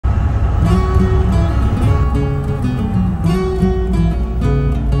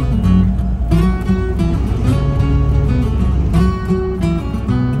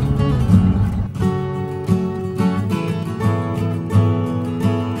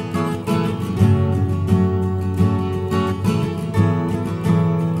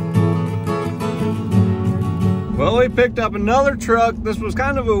picked up another truck. This was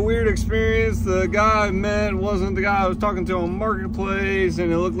kind of a weird experience. The guy I met wasn't the guy I was talking to on Marketplace,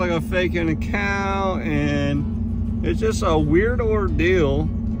 and it looked like a fake account, and it's just a weird ordeal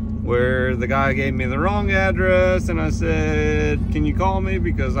where the guy gave me the wrong address, and I said, can you call me,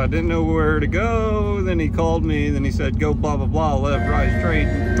 because I didn't know where to go. Then he called me, then he said, go blah blah blah, left, right, straight,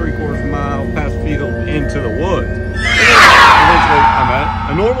 3/4 mile past field into the woods. And eventually I met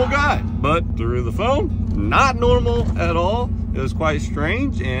a normal guy, but through the phone, not normal at all. It was quite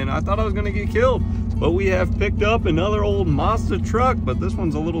strange, and I thought I was gonna get killed. But we have picked up another old Mazda truck, but this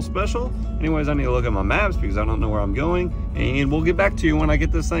one's a little special. Anyways, I need to look at my maps because I don't know where I'm going, and we'll get back to you when I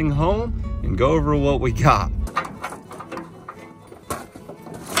get this thing home and go over what we got.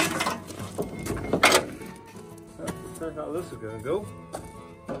 Check how this is gonna go.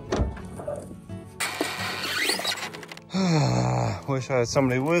 Wish I had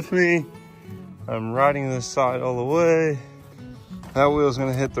somebody with me. I'm riding this side all the way. That wheel's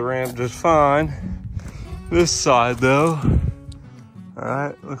gonna hit the ramp just fine. This side though, all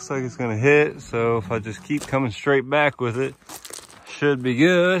right, looks like it's gonna hit. So if I just keep coming straight back with it, should be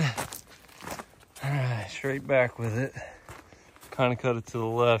good. All right, straight back with it. Kind of cut it to the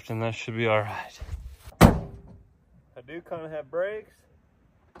left, and that should be all right. I do kind of have brakes.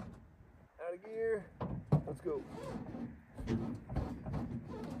 Out of gear. Let's go.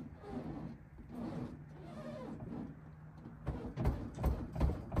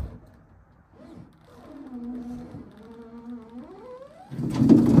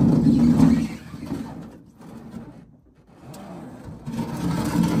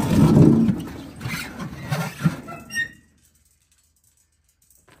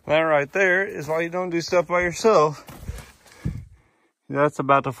 That right there is why you don't do stuff by yourself. That's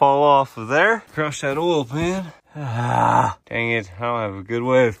about to fall off of there. Crush that oil pan. Ah, dang it, I don't have a good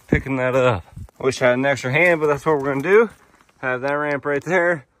way of picking that up. I wish I had an extra hand, but that's what we're gonna do. Have that ramp right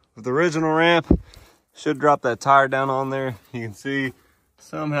there with the original ramp. Should drop that tire down on there. You can see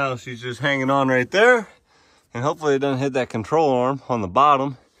somehow she's just hanging on right there. And hopefully it doesn't hit that control arm on the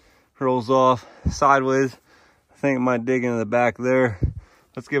bottom. Rolls off sideways. I think it might dig into the back there.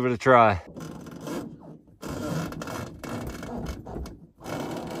 Let's give it a try.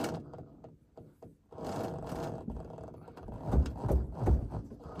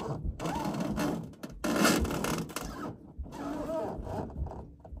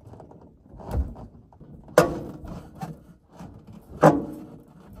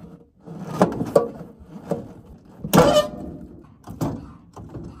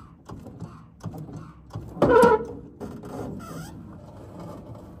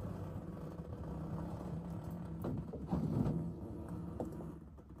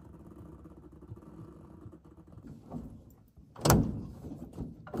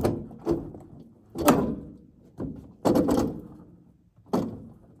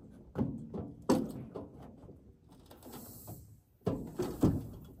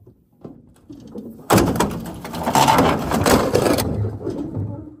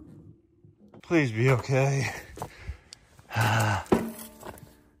 Please be okay.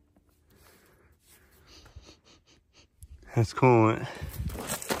 That's coolant.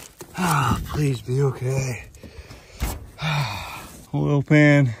 Please be okay. Oil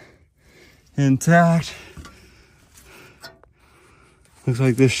pan intact. Looks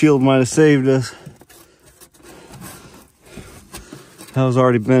like this shield might have saved us. That was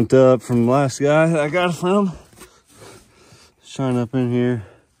already bent up from the last guy that I got it from. Shine up in here.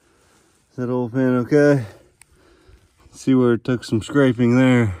 Is that oil pan okay? See where it took some scraping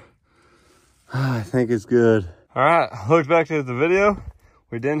there. I think it's good. All right, look back at the video.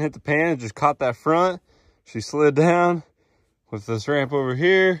 We didn't hit the pan, it just caught that front. She slid down with this ramp over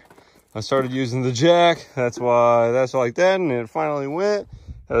here. I started using the jack. That's why that's like that, and it finally went.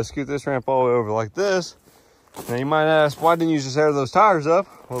 Had to scoot this ramp all the way over like this. Now you might ask, why didn't you just air those tires up?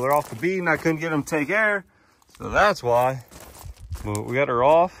 Well, they're off the bead and I couldn't get them to take air. So that's why. But we got her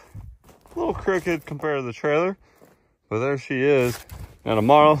off. A little crooked compared to the trailer, but there she is. Now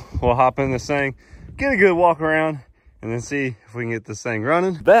tomorrow we'll hop in this thing, get a good walk around, and then see if we can get this thing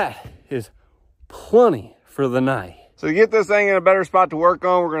running. That is plenty for the night. So to get this thing in a better spot to work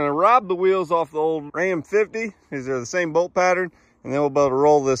on, we're gonna rob the wheels off the old Ram 50. These are the same bolt pattern, and then we'll be able to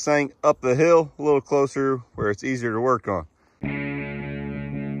roll this thing up the hill a little closer where it's easier to work on.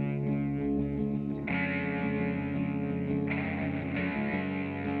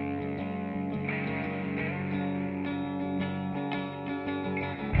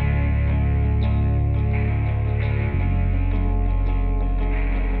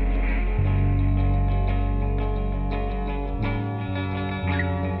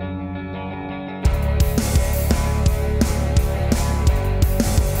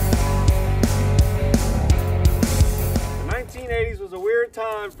 weird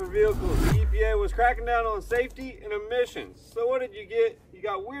time for vehicles. The EPA was cracking down on safety and emissions. So what did you get? You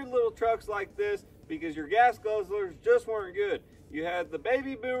got weird little trucks like this because your gas guzzlers just weren't good. You had the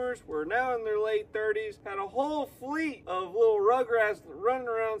baby boomers, who are now in their late 30s, had a whole fleet of little rugrats running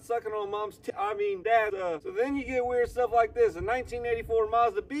around sucking on dad's. So then you get weird stuff like this. A 1984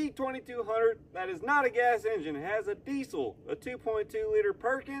 Mazda B2200 that is not a gas engine. It has a diesel, a 2.2 liter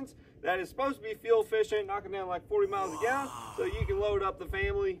Perkins that is supposed to be fuel efficient, knocking down like 40 miles a gallon, so you can load up the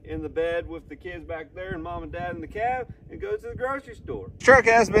family in the bed with the kids back there and mom and dad in the cab and go to the grocery store. This truck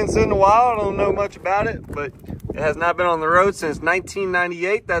has been sitting a while. I don't know much about it, but it has not been on the road since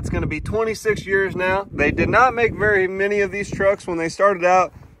 1998. That's going to be 26 years now. They did not make very many of these trucks when they started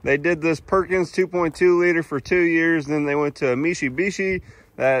out. They did this Perkins 2.2 liter for 2 years. Then they went to a Mitsubishi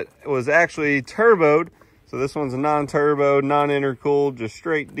that was actually turboed. So this one's a non-turbo, non-intercooled, just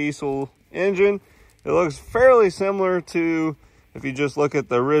straight diesel engine. It looks fairly similar to, if you just look at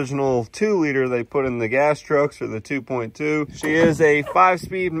the original 2 liter they put in the gas trucks, or the 2.2. She is a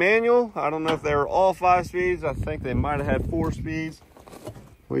 5-speed manual. I don't know if they were all 5 speeds. I think they might have had 4 speeds.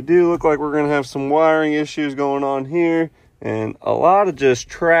 We do look like we're gonna have some wiring issues going on here, and a lot of just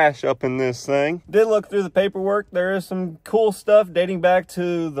trash up in this thing. Did look through the paperwork. There is some cool stuff dating back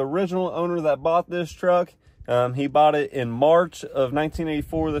to the original owner that bought this truck. He bought it in March of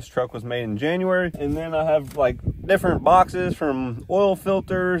 1984. This truck was made in January. And then I have like different boxes from oil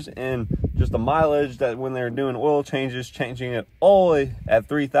filters and just the mileage that when they were doing oil changes, changing it all at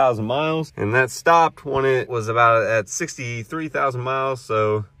 3,000 miles. And that stopped when it was about at 63,000 miles.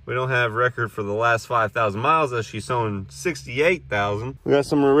 So we don't have record for the last 5,000 miles, as she's showing 68,000. We got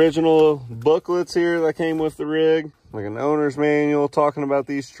some original booklets here that came with the rig, like an owner's manual talking about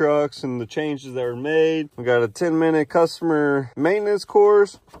these trucks and the changes that were made. We got a 10-minute customer maintenance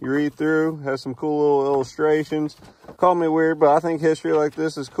course you read through, has some cool little illustrations. Call me weird, but I think history like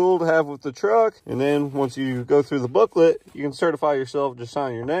this is cool to have with the truck. And then once you go through the booklet, you can certify yourself, just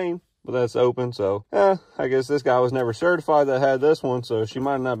sign your name. But that's open, so I guess this guy was never certified that had this one, so she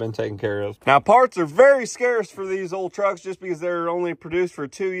might not have been taken care of. Now, parts are very scarce for these old trucks just because they're only produced for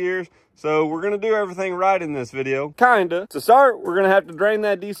 2 years. So we're gonna do everything right in this video. Kinda. To start, we're gonna have to drain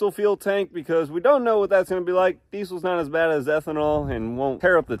that diesel fuel tank because we don't know what that's gonna be like. Diesel's not as bad as ethanol and won't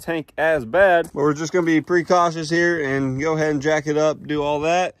tear up the tank as bad. But we're just gonna be precautious here and go ahead and jack it up, do all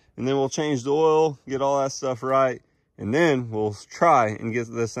that, and then we'll change the oil, get all that stuff right. And then we'll try and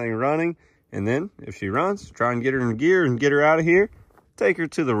get this thing running. And then if she runs, try and get her in gear and get her out of here. Take her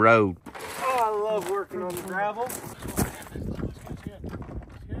to the road. Oh, I love working on the gravel.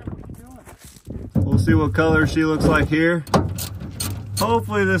 We'll see what color she looks like here.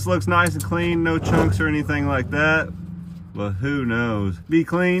 Hopefully this looks nice and clean. No chunks or anything like that. But who knows? Be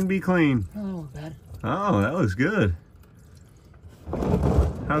clean, be clean. Oh, bad. Oh, that looks good.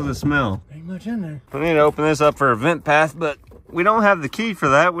 How's it smell? Pretty much in there. I need to open this up for a vent path, but we don't have the key for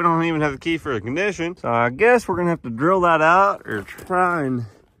that. We don't even have the key for the ignition. So I guess we're gonna have to drill that out or try and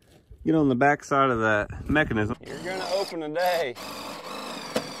get on the back side of that mechanism. You're gonna open today.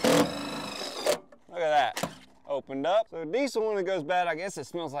 Look at that. Opened up. So diesel, when it goes bad, I guess it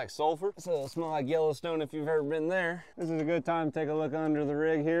smells like sulfur. So it'll smell like Yellowstone if you've ever been there. This is a good time to take a look under the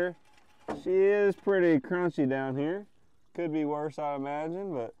rig here. She is pretty crunchy down here. Could be worse, I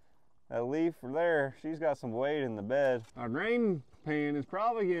imagine, but that leaf there, she's got some weight in the bed. Our drain pan is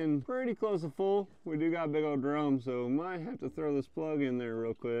probably getting pretty close to full. We do got a big old drum, so might have to throw this plug in there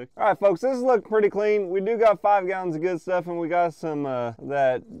real quick. All right, folks, this is looking pretty clean. We do got 5 gallons of good stuff, and we got some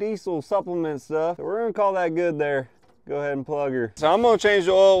that diesel supplement stuff. So we're gonna call that good there. Go ahead and plug her. So I'm gonna change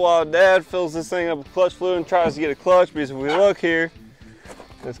the oil while Dad fills this thing up with clutch fluid and tries to get a clutch, because if we look here,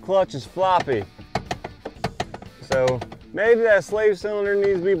 this clutch is floppy. So maybe that slave cylinder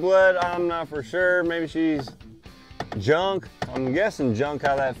needs to be bled. I'm not for sure. Maybe she's junk. I'm guessing junk,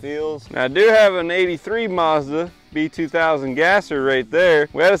 how that feels. Now I do have an 83 Mazda B2200 gasser right there.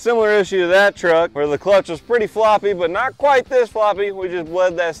 We had a similar issue to that truck where the clutch was pretty floppy, but not quite this floppy. We just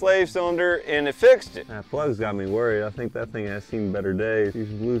bled that slave cylinder and it fixed it. That plug's got me worried. I think that thing has seen better days.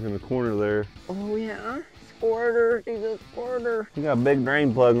 She's losing the corner there. Oh yeah, quarter. She's a quarter. She got a big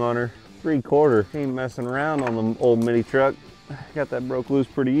drain plug on her. 3/4. Ain't messing around on the old mini truck. Got that broke loose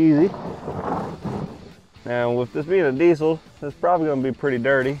pretty easy. Now with this being a diesel, it's probably gonna be pretty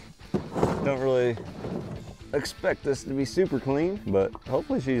dirty. Don't really expect this to be super clean, but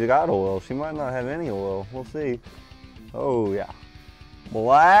hopefully she's got oil. She might not have any oil. We'll see. Oh yeah.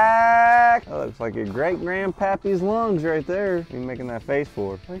 Black. That looks like your great grandpappy's lungs right there. You making that face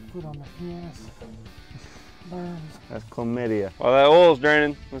for? Brake foot on my penis. Burns. That's chlamydia. While that oil's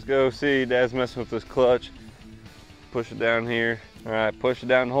draining, let's go see. Dad's messing with this clutch. Push it down here. All right, push it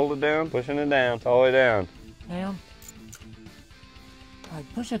down, hold it down, pushing it down, all the way down. Down. All right,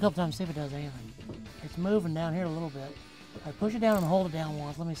 push it a couple times, see if it does anything. It's moving down here a little bit. All right, push it down and hold it down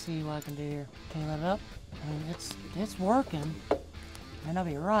once. Let me see what I can do here. Can you let it up? I mean, it's working. May not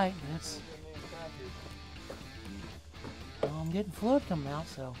be right, but it's. Well, I'm getting fluid coming out,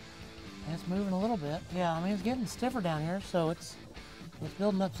 so it's moving a little bit. Yeah, I mean it's getting stiffer down here, so it's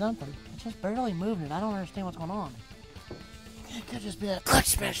building up something. It's just barely moving it. I don't understand what's going on. It could just be that clutch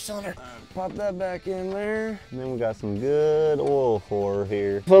smash cylinder. Pop that back in there. And then we got some good oil for her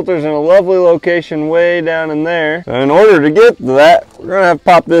here. Filter's in a lovely location way down in there. So in order to get to that, we're gonna have to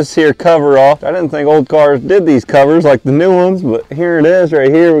pop this here cover off. I didn't think old cars did these covers like the new ones, but here it is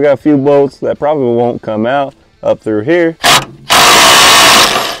right here. We got a few bolts that probably won't come out up through here.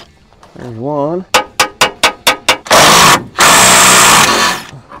 There's one.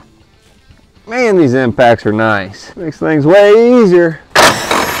 Man, these impacts are nice. Makes things way easier.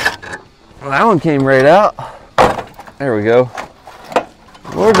 Well, that one came right out. There we go.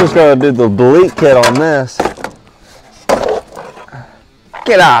 We're just gonna do the delete kit on this.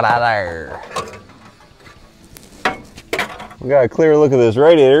 Get out of there. We got a clear look at this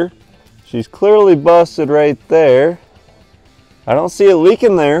radiator. She's clearly busted right there. I don't see it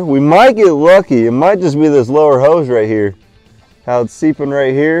leaking there. We might get lucky. It might just be this lower hose right here. How it's seeping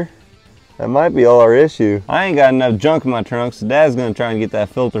right here. That might be all our issue. I ain't got enough junk in my trunk, so Dad's gonna try and get that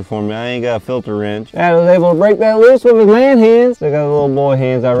filter for me. I ain't got a filter wrench. Dad was able to break that loose with his man hands. Still got little boy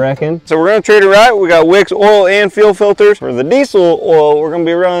hands, I reckon. So we're gonna treat it right. We got Wix oil and fuel filters. For the diesel oil, we're gonna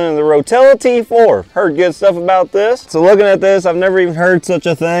be running the Rotella T4. Heard good stuff about this. So looking at this, I've never even heard such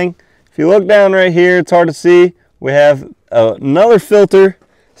a thing. If you look down right here, it's hard to see. We have another filter.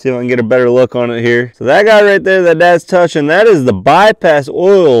 See if I can get a better look on it here. So that guy right there that Dad's touching, that is the bypass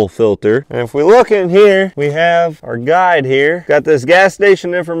oil filter. And if we look in here, we have our guide here. Got this gas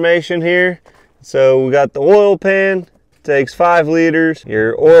station information here. So we got the oil pan, takes 5 liters.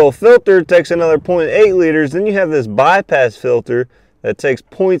 Your oil filter takes another 0.8 liters. Then you have this bypass filter that takes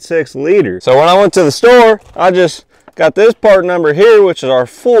 0.6 liters. So when I went to the store, I just got this part number here, which is our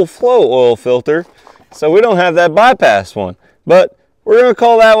full flow oil filter. So we don't have that bypass one. But we're gonna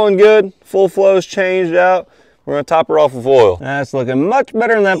call that one good. Full flow's changed out. We're gonna top her off with oil. That's looking much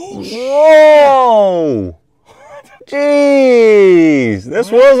better than that. Whoa! Jeez,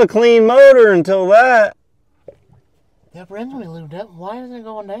 this was a clean motor until that. The upper end's gonna be lubed up. Why isn't it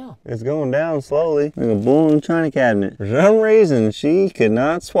going down? It's going down slowly. Like a bull in a china cabinet. For some reason, she could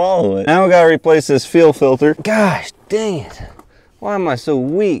not swallow it. Now we gotta replace this fuel filter. Gosh dang it. Why am I so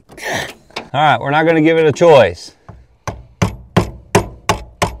weak? All right, we're not gonna give it a choice.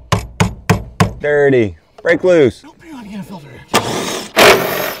 Dirty. Break loose. Nope, you're gonna get a filter.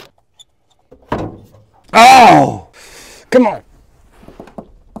 Oh! Come on.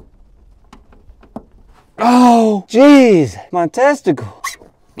 Oh, jeez. My testicle.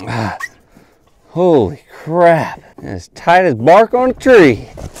 Holy crap. As tight as bark on a tree.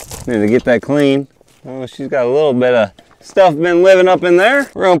 Need to get that clean. Oh, she's got a little bit of stuff been living up in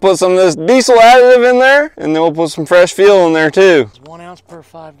there. We're gonna put some of this diesel additive in there, and then we'll put some fresh fuel in there too. It's 1 ounce per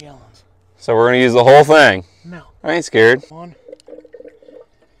 5 gallons. So we're gonna use the whole thing. No. I ain't scared. 1,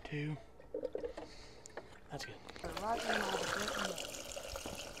 2. That's good.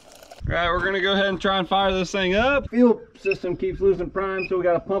 All right, we're gonna go ahead and try and fire this thing up. Fuel system keeps losing prime, so we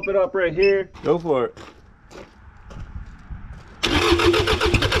gotta pump it up right here. Go for it.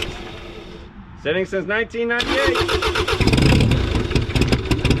 Setting since 1998.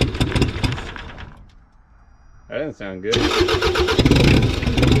 That didn't sound good.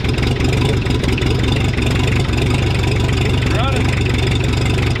 Running.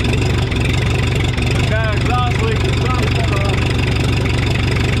 Got an exhaust leak.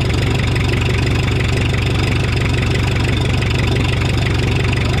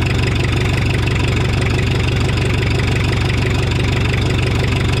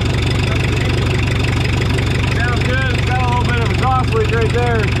 Right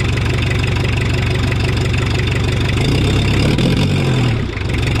there.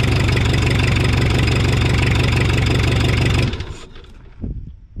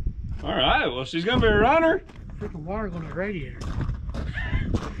 All right, well, she's gonna be a runner. Freaking water going to the radiator.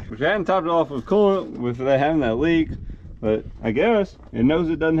 Which I hadn't topped it off with coolant with that having that leak, but I guess it knows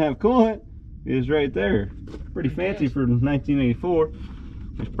it doesn't have coolant. It is right there. Pretty fancy for 1984.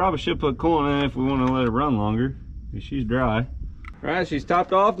 We probably should put coolant in it if we want to let it run longer, because she's dry. All right, she's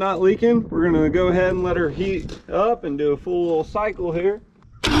topped off, not leaking. We're gonna go ahead and let her heat up and do a full little cycle here.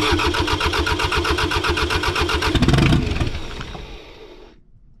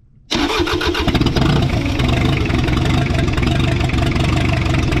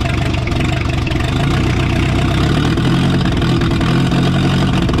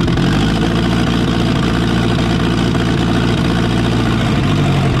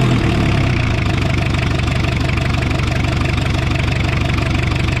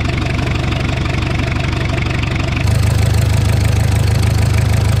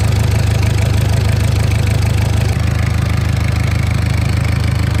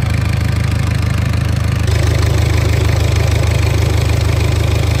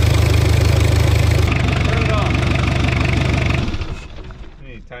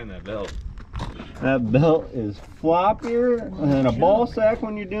 That belt is floppier than a ball sack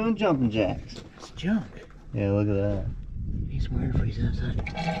when you're doing jumping jacks. It's junk. Yeah, look at that. He's wearing for his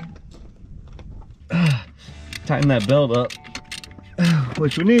outside. Tighten that belt up.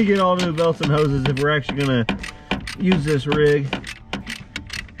 Which we need to get all new belts and hoses if we're actually gonna use this rig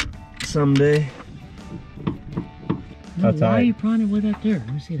someday. No, why are you prying it way back there?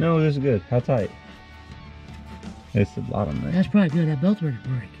 Let me see that. No, this is good. How tight? It's the bottom there. That's probably good. That belt's ready to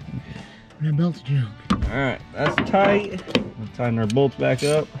break. That belt's junk. Alright, that's tight. We'll tighten our bolts back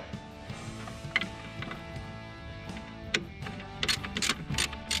up.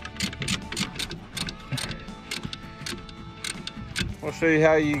 I'll show you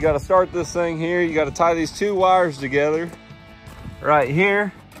how you got to start this thing here. You got to tie these two wires together right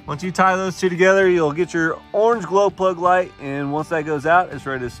here. Once you tie those two together, you'll get your orange glow plug light, and once that goes out, it's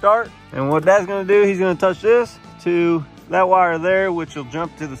ready to start. And what Dad's going to do, he's going to touch this to that wire there, which will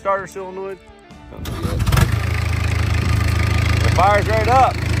jump to the starter solenoid. The fire's right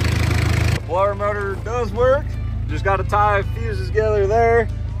up. The blower motor does work. Just got to tie fuses together there.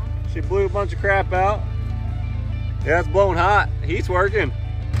 She blew a bunch of crap out. Yeah, it's blowing hot. Heat's working.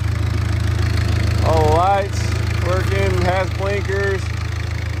 All the lights working, has blinkers.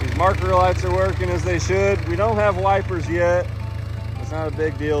 These marker lights are working as they should. We don't have wipers yet. It's not a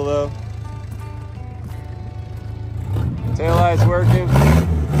big deal though. Tail lights working.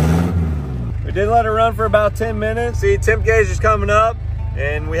 We did let it run for about 10 minutes. See, temp gauge is coming up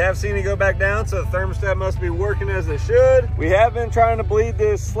and we have seen it go back down, so the thermostat must be working as it should. We have been trying to bleed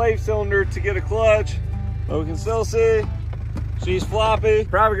this slave cylinder to get a clutch, but we can still see she's floppy.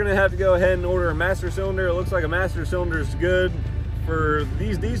 Probably gonna have to go ahead and order a master cylinder. It looks like a master cylinder is good for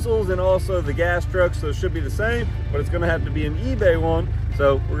these diesels and also the gas trucks, so it should be the same, but it's gonna have to be an eBay one.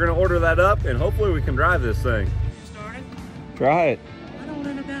 So we're gonna order that up and hopefully we can drive this thing. Start it? Try it. I don't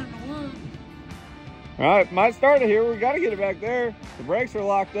want to down the one. All right, might start it here. We gotta get it back there. The brakes are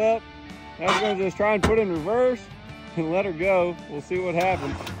locked up. Now we're gonna just try and put it in reverse and let her go. We'll see what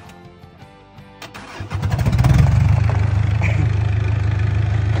happens.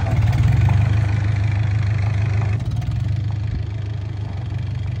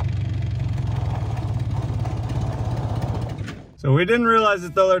 So we didn't realize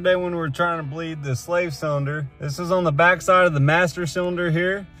it the other day when we were trying to bleed the slave cylinder. This is on the back side of the master cylinder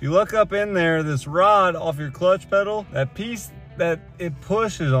here. If you look up in there, this rod off your clutch pedal, that piece that it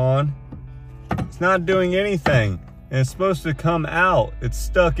pushes on, it's not doing anything. And it's supposed to come out. It's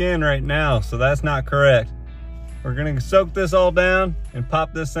stuck in right now, so that's not correct. We're gonna soak this all down and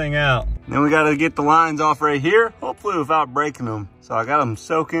pop this thing out. Then we gotta get the lines off right here, hopefully without breaking them. So I got them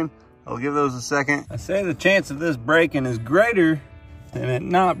soaking. I'll give those a second. I say the chance of this breaking is greater than it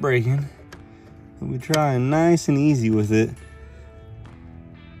not breaking. We're trying nice and easy with it.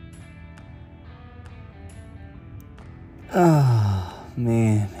 Oh,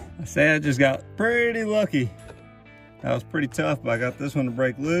 man. I say I just got pretty lucky. That was pretty tough, but I got this one to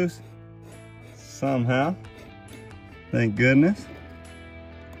break loose somehow. Thank goodness.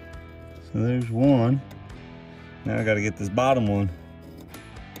 So there's one. Now I gotta get this bottom one.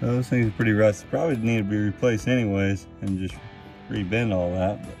 Those things are pretty rusty. Probably need to be replaced anyways and just rebend all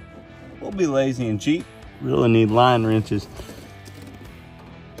that, but we'll be lazy and cheap. Really need line wrenches.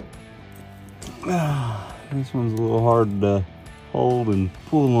 This one's a little hard to hold and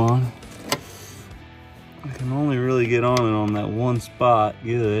pull on. I can only really get on it on that one spot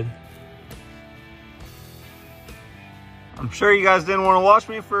good. I'm sure you guys didn't want to watch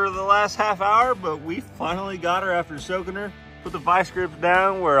me for the last half hour, but we finally got her after soaking her. Put the vice grips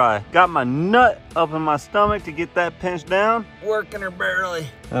down where I got my nut up in my stomach to get that pinched down. Working her barely.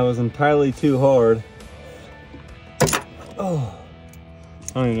 That was entirely too hard. Oh,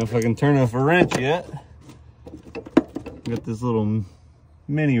 I don't even know if I can turn off a wrench yet. Got this little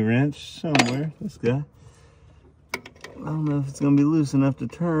mini wrench somewhere, this guy. I don't know if it's gonna be loose enough to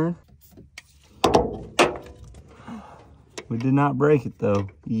turn. We did not break it though,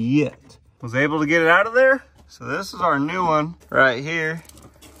 yet. Was able to get it out of there. So this is our new one right here.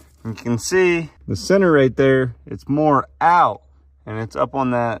 You can see the center right there, it's more out and it's up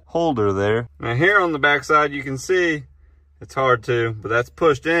on that holder there. Now here on the back side, you can see it's hard to, but that's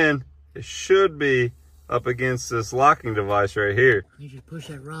pushed in. It should be up against this locking device right here. You just push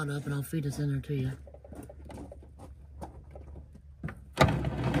that rod up and I'll feed this in there to you.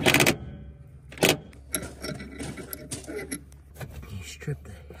 You stripped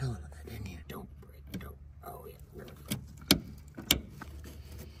the hell out of that, didn't you? Don't break it. Don't. Oh, yeah.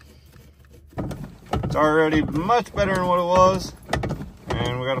 It's already much better than what it was.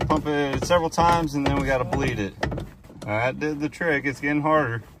 And we got to pump it several times and then we got to bleed it. That did the trick. It's getting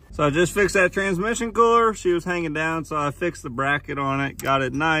harder. So So I just fixed that transmission cooler. She was hanging down, so I fixed the bracket on it, got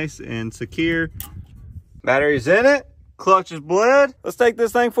it nice and secure. Battery's in it, clutch is bled. Let's take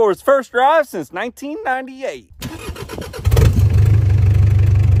this thing for its first drive since 1998.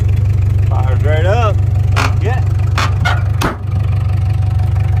 Fires right up. Yeah.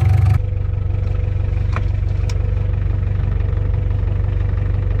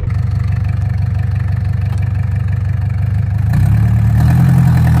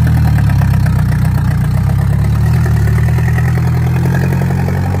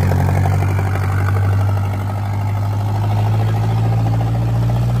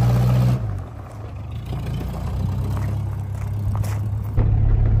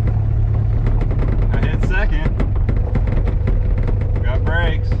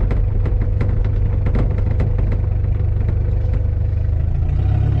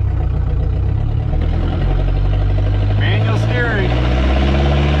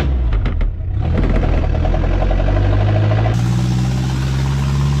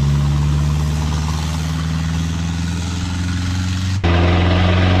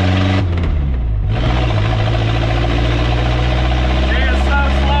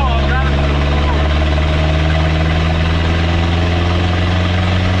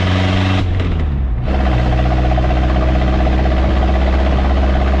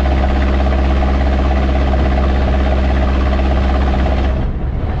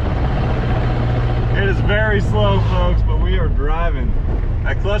 Very slow, folks, but we are driving.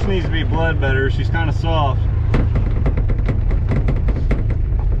 That clutch needs to be bled better. She's kind of soft.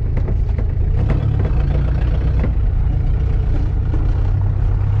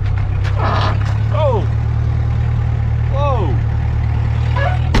 Oh! Whoa!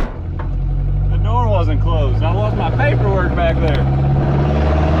 The door wasn't closed. I lost my paperwork back there.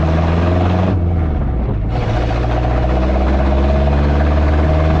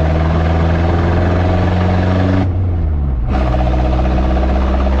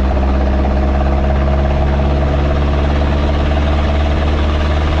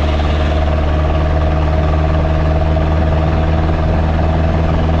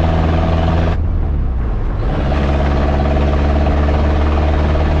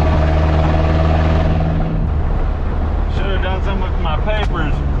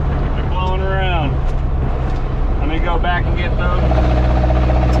 Back and get those.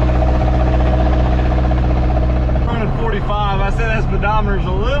 Running 45. I said that speedometer's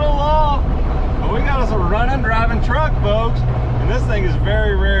a little off, but we got us a running, driving truck, folks. And this thing is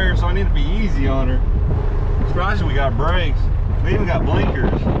very rare, so I need to be easy on her. Especially we got brakes. We even got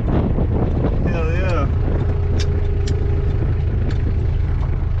blinkers. Hell yeah.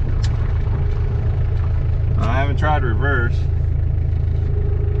 I haven't tried reverse.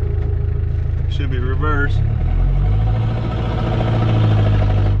 Should be reverse.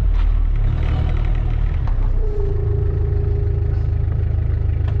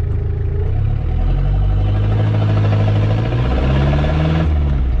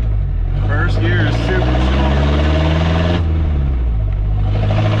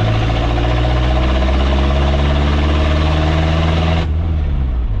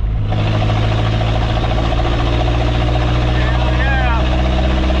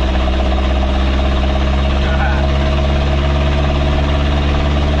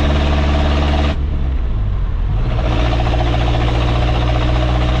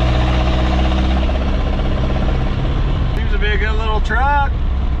 Truck.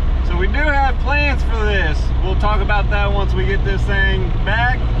 So we do have plans for this. We'll talk about that once we get this thing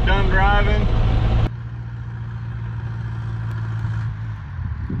back, done driving.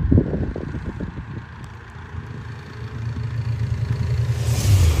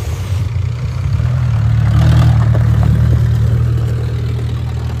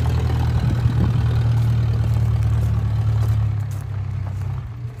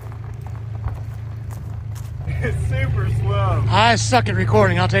 It's super slow. I suck at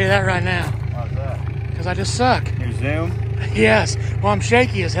recording, I'll tell you that right now. How's that? Because I just suck. Your zoom? Yes. Well, I'm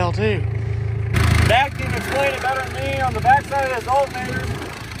shaky as hell, too. Dak can explain it better than me. On the back side of this alternator,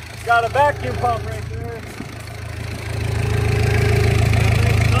 it's got a vacuum pump right there.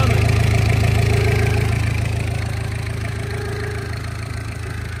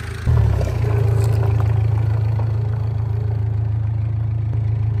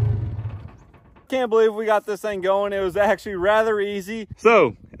 Can't believe we got this thing going. It was actually rather easy.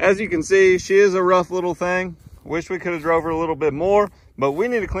 So as you can see, she is a rough little thing. Wish we could have drove her a little bit more, but we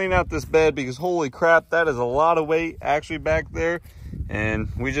need to clean out this bed because holy crap, that is a lot of weight actually back there, and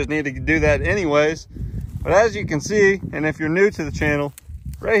we just need to do that anyways. But as you can see, and if you're new to the channel,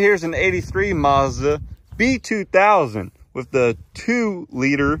 right here's an 83 Mazda B2200 with the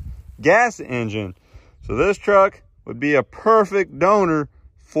 2-liter gas engine. So this truck would be a perfect donor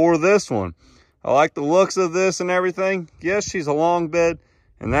for this one. I like the looks of this and everything. Yes, she's a long bed,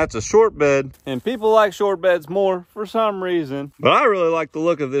 and that's a short bed, and people like short beds more for some reason, but I really like the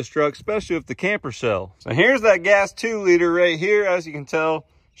look of this truck, especially with the camper shell. So here's that gas 2-liter right here. As you can tell,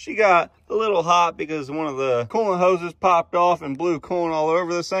 she got a little hot because one of the coolant hoses popped off and blew coolant all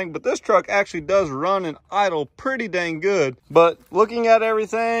over this thing, but this truck actually does run and idle pretty dang good. But looking at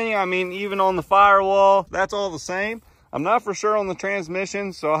everything, I mean, even on the firewall, that's all the same. I'm not for sure on the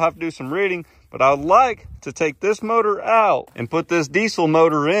transmission, so I'll have to do some reading, but I would like to take this motor out and put this diesel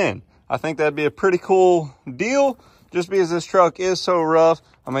motor in. I think that'd be a pretty cool deal, just because this truck is so rough.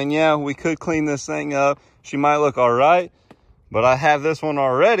 I mean, yeah, we could clean this thing up. She might look all right, but I have this one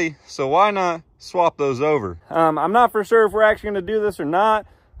already, so why not swap those over? I'm not for sure if we're actually gonna do this or not.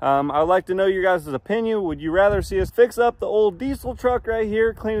 I'd like to know your guys' opinion. Would you rather see us fix up the old diesel truck right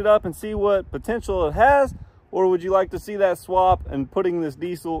here, clean it up and see what potential it has? Or would you like to see that swap and putting this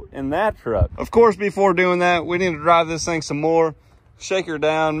diesel in that truck? Of course, before doing that, we need to drive this thing some more, shake her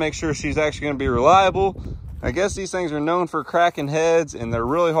down, make sure she's actually gonna be reliable. I guess these things are known for cracking heads and they're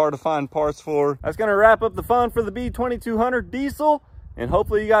really hard to find parts for. That's gonna wrap up the fun for the B2200 diesel, and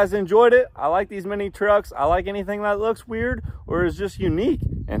hopefully you guys enjoyed it. I like these mini trucks. I like anything that looks weird or is just unique.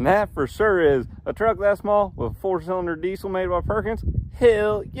 And that for sure is a truck that small with a 4-cylinder diesel made by Perkins.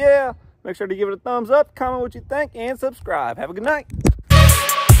 Hell yeah. Make sure to give it a thumbs up, comment what you think, and subscribe. Have a good night.